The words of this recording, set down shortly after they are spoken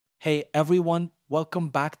Hey everyone, welcome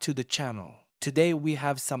back to the channel. Today we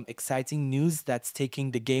have some exciting news that's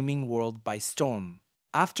taking the gaming world by storm.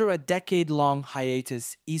 After a decade-long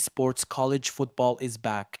hiatus, esports college football is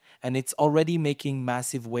back, and it's already making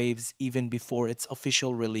massive waves even before its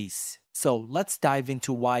official release. So let's dive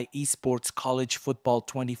into why esports college football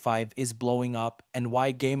 25 is blowing up and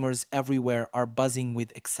why gamers everywhere are buzzing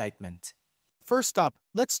with excitement. First up,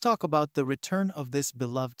 let's talk about the return of this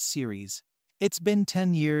beloved series. It's been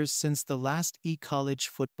 10 years since the last e-college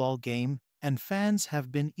football game, and fans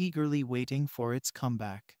have been eagerly waiting for its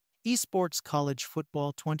comeback. Esports College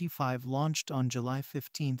Football 25 launched on July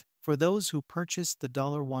 15th for those who purchased the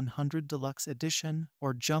 $100 Deluxe Edition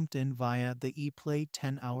or jumped in via the ePlay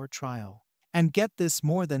 10-hour trial. And get this,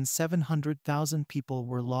 more than 700,000 people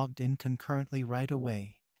were logged in concurrently right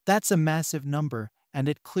away. That's a massive number, and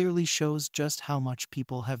it clearly shows just how much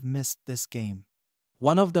people have missed this game.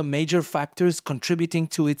 One of the major factors contributing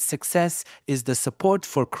to its success is the support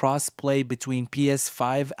for cross-play between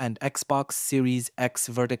PS5 and Xbox Series X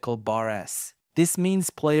vertical bar S. This means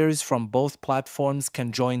players from both platforms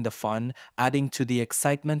can join the fun, adding to the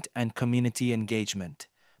excitement and community engagement.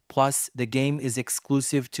 Plus, the game is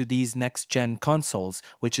exclusive to these next-gen consoles,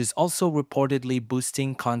 which is also reportedly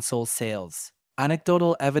boosting console sales.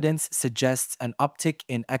 Anecdotal evidence suggests an uptick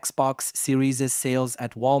in Xbox Series' sales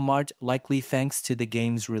at Walmart, likely thanks to the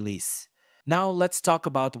game's release. Now let's talk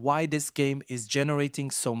about why this game is generating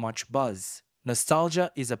so much buzz.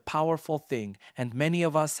 Nostalgia is a powerful thing, and many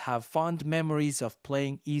of us have fond memories of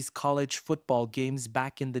playing EA's college football games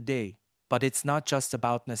back in the day. But it's not just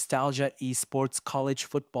about nostalgia. Esports College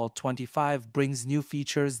Football 25 brings new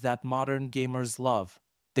features that modern gamers love.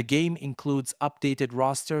 The game includes updated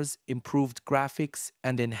rosters, improved graphics,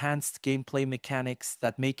 and enhanced gameplay mechanics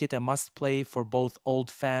that make it a must-play for both old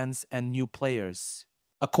fans and new players.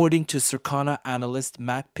 According to Circana analyst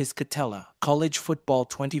Matt Piscatella, College Football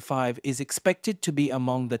 25 is expected to be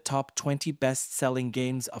among the top 20 best-selling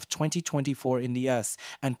games of 2024 in the US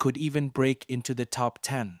and could even break into the top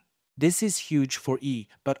 10. This is huge for E,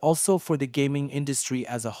 but also for the gaming industry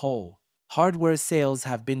as a whole. Hardware sales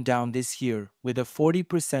have been down this year, with a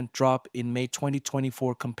 40% drop in May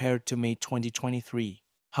 2024 compared to May 2023.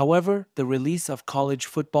 However, the release of College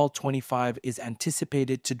Football 25 is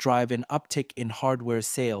anticipated to drive an uptick in hardware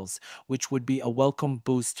sales, which would be a welcome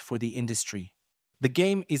boost for the industry. The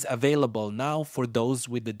game is available now for those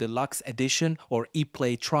with the Deluxe Edition or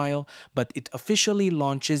ePlay trial, but it officially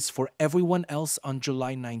launches for everyone else on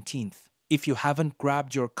July 19th. If you haven't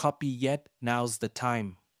grabbed your copy yet, now's the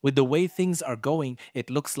time. With the way things are going, it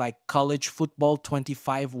looks like College Football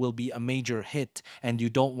 25 will be a major hit, and you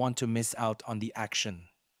don't want to miss out on the action.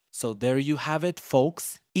 So there you have it,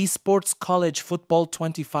 folks. Esports College Football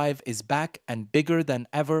 25 is back and bigger than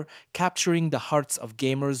ever, capturing the hearts of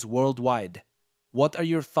gamers worldwide. What are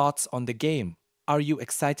your thoughts on the game? Are you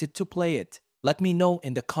excited to play it? Let me know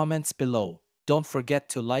in the comments below. Don't forget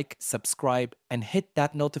to like, subscribe, and hit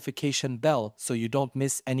that notification bell so you don't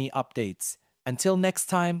miss any updates. Until next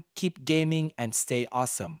time, keep gaming and stay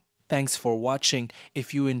awesome. Thanks for watching.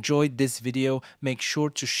 If you enjoyed this video, make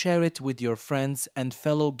sure to share it with your friends and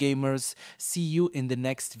fellow gamers. See you in the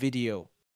next video.